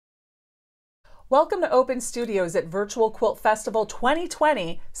Welcome to Open Studios at Virtual Quilt Festival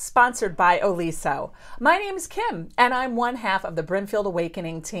 2020, sponsored by Oliso. My name is Kim, and I'm one half of the Brimfield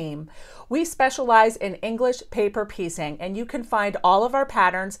Awakening team. We specialize in English paper piecing, and you can find all of our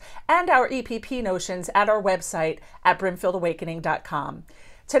patterns and our EPP notions at our website at brimfieldawakening.com.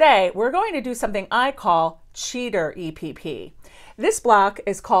 Today, we're going to do something I call cheater EPP. This block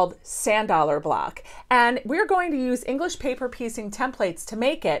is called sand dollar block, and we're going to use English paper piecing templates to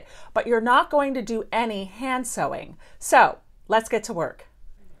make it, but you're not going to do any hand sewing. So let's get to work.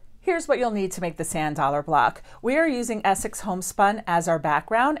 Here's what you'll need to make the sand dollar block. We are using Essex Homespun as our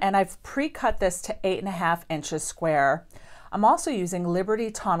background, and I've pre-cut this to 8.5 inches square. I'm also using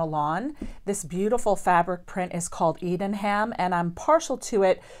Liberty Tonalon. This beautiful fabric print is called Edenham, and I'm partial to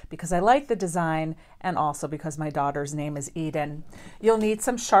it because I like the design and also because my daughter's name is Eden. You'll need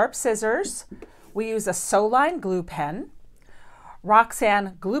some sharp scissors. We use a Soline glue pen.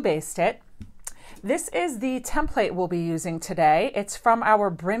 Roxanne glue based it. This is the template we'll be using today. It's from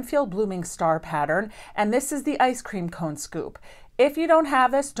our Brimfield Blooming Star pattern, and this is the ice cream cone scoop. If you don't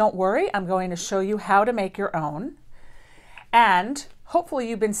have this, don't worry. I'm going to show you how to make your own. And hopefully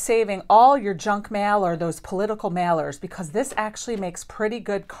you've been saving all your junk mail or those political mailers, because this actually makes pretty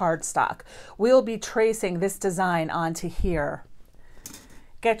good cardstock. We'll be tracing this design onto here.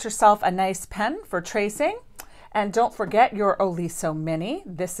 Get yourself a nice pen for tracing, and don't forget your Oliso Mini.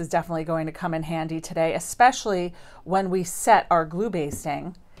 This is definitely going to come in handy today, especially when we set our glue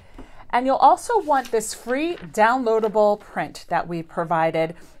basting. And you'll also want this free downloadable print that we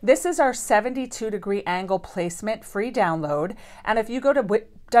provided. This is our 72-degree angle placement free download. And if you go to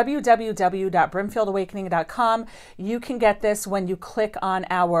www.brimfieldawakening.com, you can get this when you click on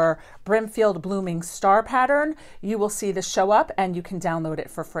our Brimfield Blooming Star pattern. You will see this show up and you can download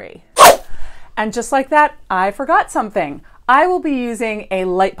it for free. And just like that, I forgot something. I will be using a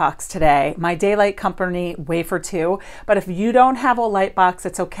light box today, my Daylight Company Wafer 2, but if you don't have a light box,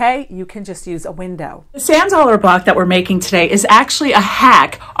 it's okay. You can just use a window. The sand dollar block that we're making today is actually a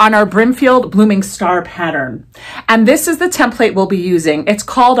hack on our Brimfield Blooming Star pattern. And this is the template we'll be using. It's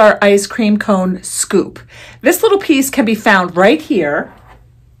called our ice cream cone scoop. This little piece can be found right here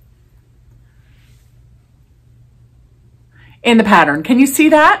in the pattern. Can you see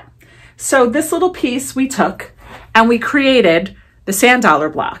that? So this little piece we took and we created the sand dollar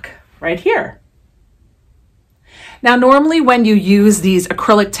block right here. Now, normally when you use these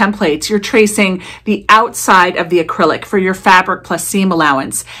acrylic templates, you're tracing the outside of the acrylic for your fabric plus seam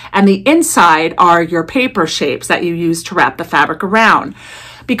allowance, and the inside are your paper shapes that you use to wrap the fabric around.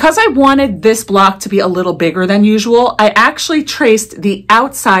 Because I wanted this block to be a little bigger than usual, I actually traced the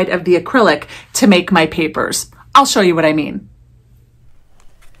outside of the acrylic to make my papers. I'll show you what I mean.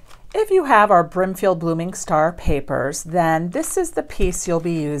 If you have our Brimfield Blooming Star papers, then this is the piece you'll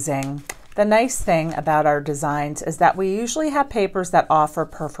be using. The nice thing about our designs is that we usually have papers that offer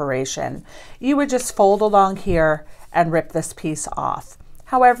perforation. You would just fold along here and rip this piece off.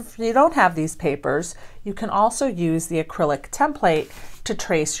 However, if you don't have these papers, you can also use the acrylic template to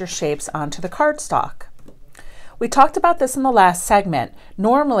trace your shapes onto the cardstock. We talked about this in the last segment.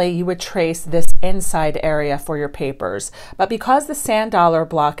 Normally you would trace this inside area for your papers, but because the sand dollar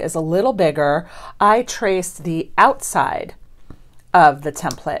block is a little bigger, I traced the outside of the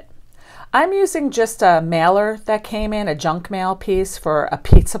template. I'm using just a mailer that came in, a junk mail piece for a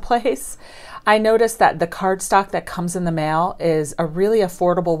pizza place. I noticed that the cardstock that comes in the mail is a really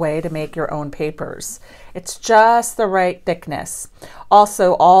affordable way to make your own papers. It's just the right thickness.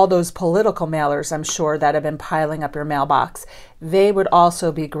 Also, all those political mailers, I'm sure, that have been piling up your mailbox, they would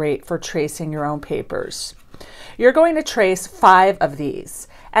also be great for tracing your own papers. You're going to trace 5 of these.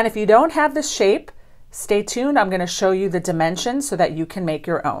 And if you don't have the shape, stay tuned. I'm going to show you the dimensions so that you can make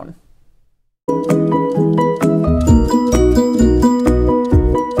your own.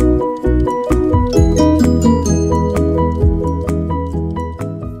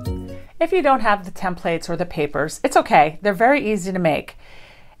 If you don't have the templates or the papers, it's okay. They're very easy to make.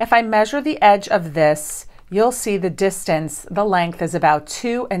 If I measure the edge of this, you'll see the distance, the length is about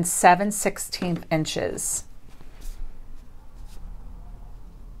 2 7/16 inches.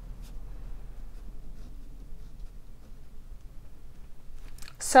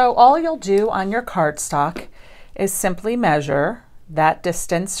 So all you'll do on your cardstock is simply measure that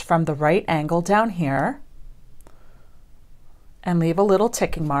distance from the right angle down here and leave a little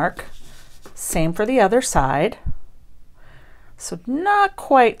ticking mark. Same for the other side. So not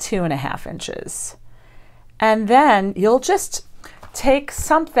quite 2.5 inches. And then you'll just take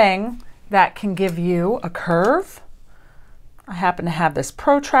something that can give you a curve. I happen to have this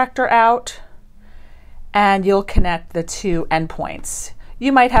protractor out, and you'll connect the two endpoints.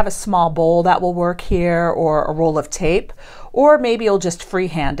 You might have a small bowl that will work here, or a roll of tape, or maybe you'll just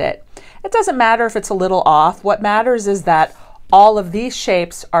freehand it. It doesn't matter if it's a little off. What matters is that all of these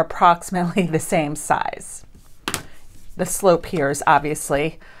shapes are approximately the same size. The slope here is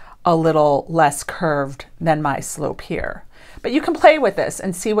obviously a little less curved than my slope here. But you can play with this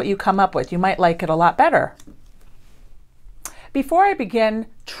and see what you come up with. You might like it a lot better. Before I begin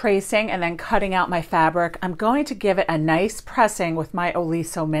tracing and then cutting out my fabric, I'm going to give it a nice pressing with my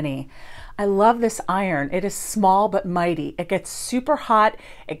Oliso Mini. I love this iron. It is small but mighty. It gets super hot,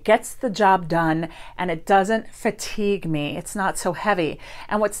 it gets the job done, and it doesn't fatigue me. It's not so heavy.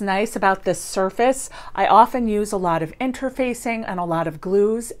 And what's nice about this surface, I often use a lot of interfacing and a lot of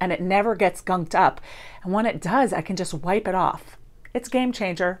glues, and it never gets gunked up. And when it does, I can just wipe it off. It's a game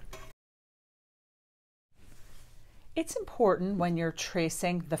changer. It's important when you're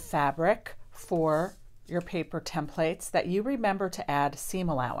tracing the fabric for your paper templates that you remember to add seam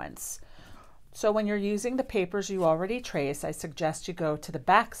allowance. So when you're using the papers you already trace, I suggest you go to the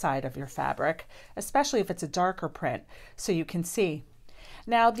back side of your fabric, especially if it's a darker print, so you can see.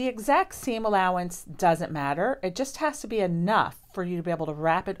 Now, the exact seam allowance doesn't matter. It just has to be enough for you to be able to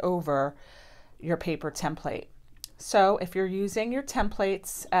wrap it over your paper template. So if you're using your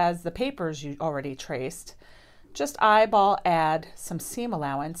templates as the papers you already traced, just eyeball add some seam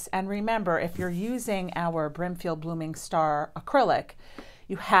allowance. And remember, if you're using our Brimfield Blooming Star acrylic,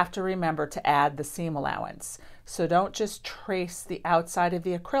 you have to remember to add the seam allowance. So don't just trace the outside of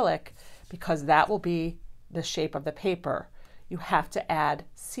the acrylic, because that will be the shape of the paper. You have to add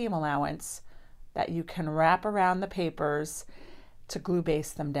seam allowance that you can wrap around the papers to glue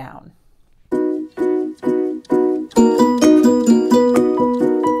base them down.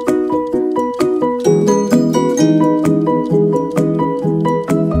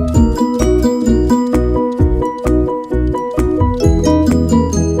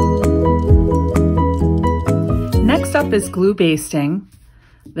 Next up is glue basting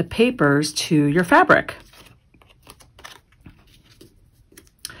the papers to your fabric.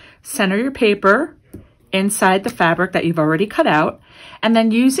 Center your paper inside the fabric that you've already cut out, and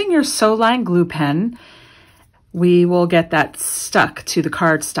then using your Soline glue pen, we will get that stuck to the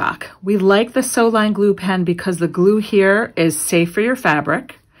cardstock. We like the Soline glue pen because the glue here is safe for your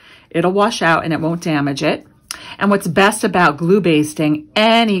fabric. It'll wash out and it won't damage it. And what's best about glue basting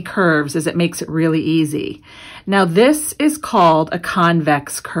any curves is it makes it really easy. Now this is called a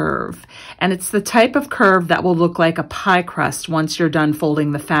convex curve, and it's the type of curve that will look like a pie crust once you're done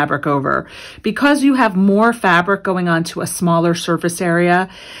folding the fabric over. Because you have more fabric going onto a smaller surface area,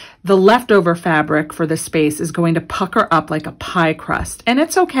 the leftover fabric for the space is going to pucker up like a pie crust. And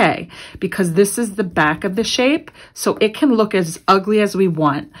it's okay, because this is the back of the shape, so it can look as ugly as we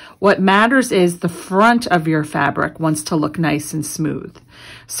want. What matters is the front of your fabric wants to look nice and smooth.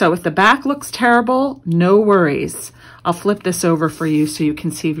 So if the back looks terrible, no worries. I'll flip this over for you so you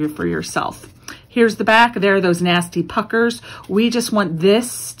can see for yourself. Here's the back. There are those nasty puckers. We just want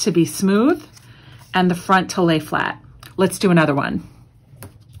this to be smooth and the front to lay flat. Let's do another one.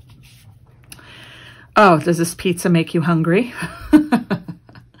 Oh, does this pizza make you hungry?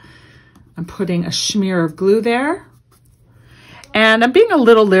 I'm putting a smear of glue there. And I'm being a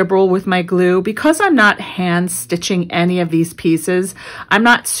little liberal with my glue because I'm not hand stitching any of these pieces. I'm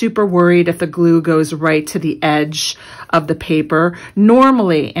not super worried if the glue goes right to the edge of the paper.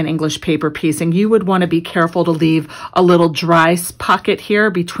 Normally in English paper piecing, you would want to be careful to leave a little dry pocket here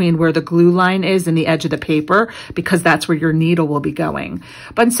between where the glue line is and the edge of the paper, because that's where your needle will be going.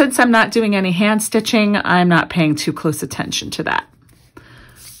 But since I'm not doing any hand stitching, I'm not paying too close attention to that.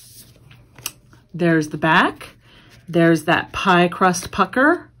 There's the back. There's that pie crust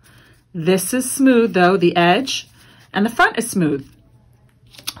pucker. This is smooth though, the edge, and the front is smooth.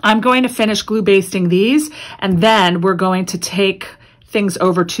 I'm going to finish glue basting these, and then we're going to take things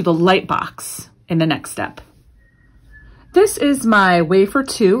over to the light box in the next step. This is my Wafer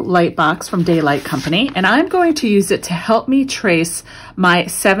 2 light box from Daylight Company, and I'm going to use it to help me trace my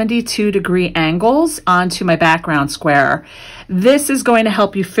 72-degree angles onto my background square. This is going to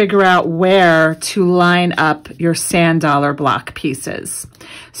help you figure out where to line up your sand dollar block pieces.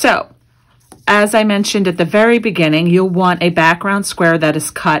 So, as I mentioned at the very beginning, you'll want a background square that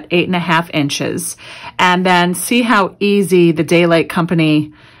is cut 8.5 inches, and then see how easy the Daylight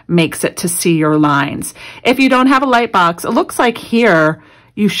Company makes it to see your lines. If you don't have a light box, it looks like here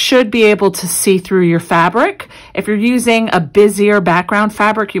you should be able to see through your fabric. If you're using a busier background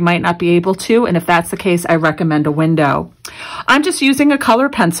fabric, you might not be able to, and if that's the case, I recommend a window. I'm just using a color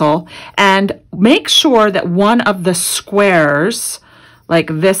pencil, and make sure that one of the squares, like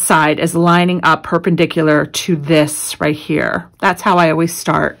this side is lining up perpendicular to this right here. That's how I always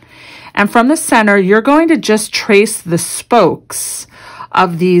start. And from the center, you're going to just trace the spokes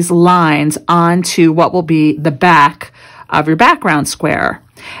of these lines onto what will be the back of your background square.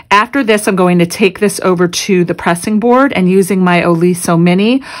 After this, I'm going to take this over to the pressing board, and using my Oliso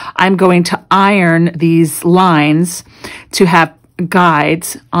Mini, I'm going to iron these lines to have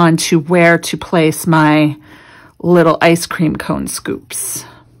guides onto where to place my little ice cream cone scoops.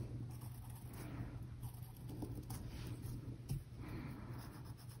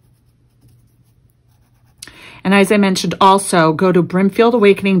 And as I mentioned, also go to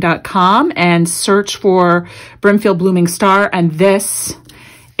brimfieldawakening.com and search for Brimfield Blooming Star, and this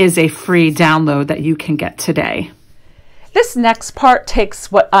is a free download that you can get today. This next part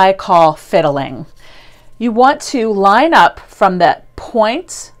takes what I call fiddling. You want to line up from the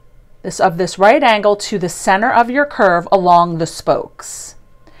point of this right angle to the center of your curve along the spokes.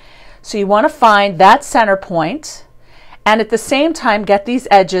 So you want to find that center point, and at the same time get these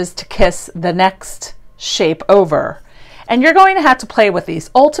edges to kiss the next shape over. And you're going to have to play with these.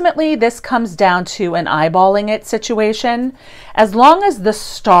 Ultimately, this comes down to an eyeballing it situation. As long as the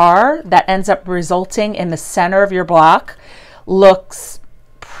star that ends up resulting in the center of your block looks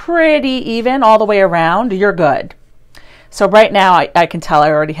pretty even all the way around, you're good. So right now I can tell I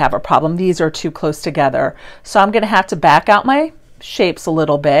already have a problem. These are too close together. So I'm going to have to back out my shapes a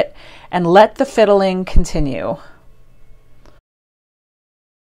little bit and let the fiddling continue.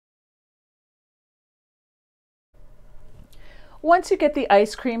 Once you get the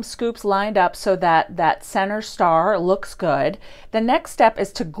ice cream scoops lined up so that that center star looks good, the next step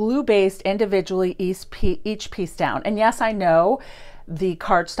is to glue baste individually each piece down. And yes, I know the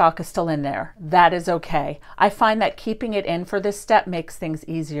cardstock is still in there. That is okay. I find that keeping it in for this step makes things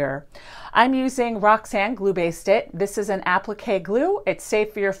easier. I'm using Roxanne Glue Baste It. This is an applique glue. It's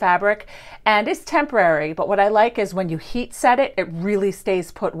safe for your fabric and it's temporary, but what I like is when you heat set it, it really stays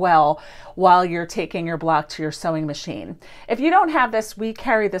put well while you're taking your block to your sewing machine. If you don't have this, we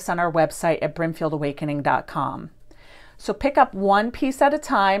carry this on our website at brimfieldawakening.com. So pick up one piece at a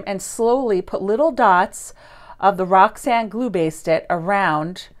time and slowly put little dots of the Roxanne Glue Baste It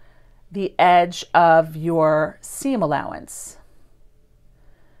around the edge of your seam allowance.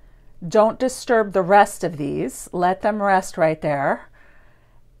 Don't disturb the rest of these. Let them rest right there.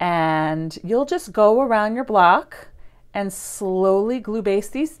 And you'll just go around your block and slowly glue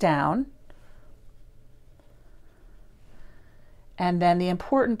baste these down. And then the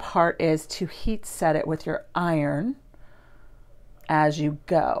important part is to heat set it with your iron as you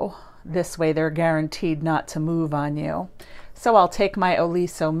go. This way they're guaranteed not to move on you. So I'll take my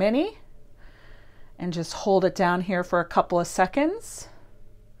Oliso Mini and just hold it down here for a couple of seconds.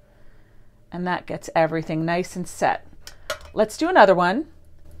 And that gets everything nice and set. Let's do another one.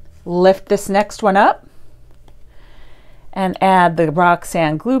 Lift this next one up and add the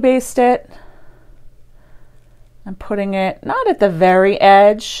Roxanne Glue Baste It. I'm putting it not at the very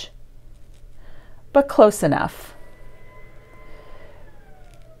edge, but close enough.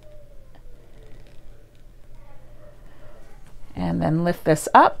 And then lift this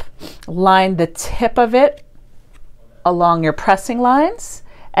up, line the tip of it along your pressing lines,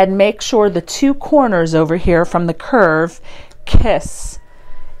 and make sure the two corners over here from the curve kiss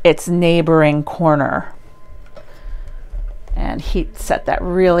its neighboring corner. And heat set that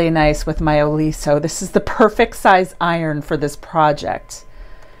really nice with my Oliso. This is the perfect size iron for this project.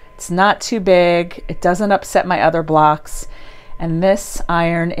 It's not too big, it doesn't upset my other blocks, and this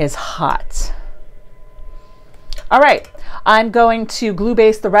iron is hot. All right, I'm going to glue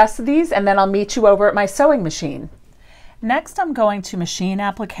baste the rest of these and then I'll meet you over at my sewing machine. Next, I'm going to machine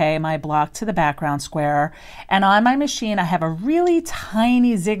applique my block to the background square, and on my machine I have a really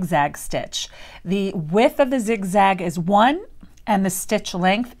tiny zigzag stitch. The width of the zigzag is 1 and the stitch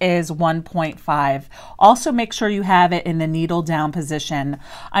length is 1.5. Also make sure you have it in the needle down position.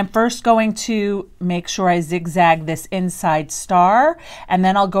 I'm first going to make sure I zigzag this inside star, and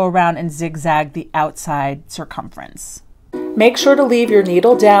then I'll go around and zigzag the outside circumference. Make sure to leave your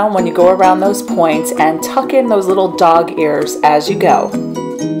needle down when you go around those points and tuck in those little dog ears as you go.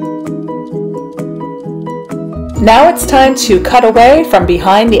 Now it's time to cut away from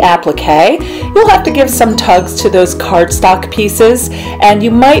behind the applique. You'll have to give some tugs to those cardstock pieces, and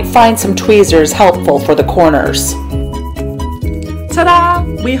you might find some tweezers helpful for the corners. Ta-da!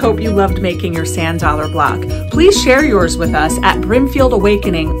 We hope you loved making your sand dollar block. Please share yours with us at Brimfield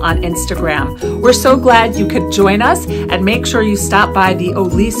Awakening on Instagram. We're so glad you could join us, and make sure you stop by the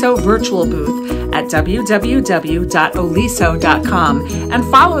Oliso virtual booth at www.oliso.com and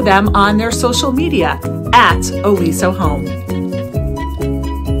follow them on their social media at Oliso Home.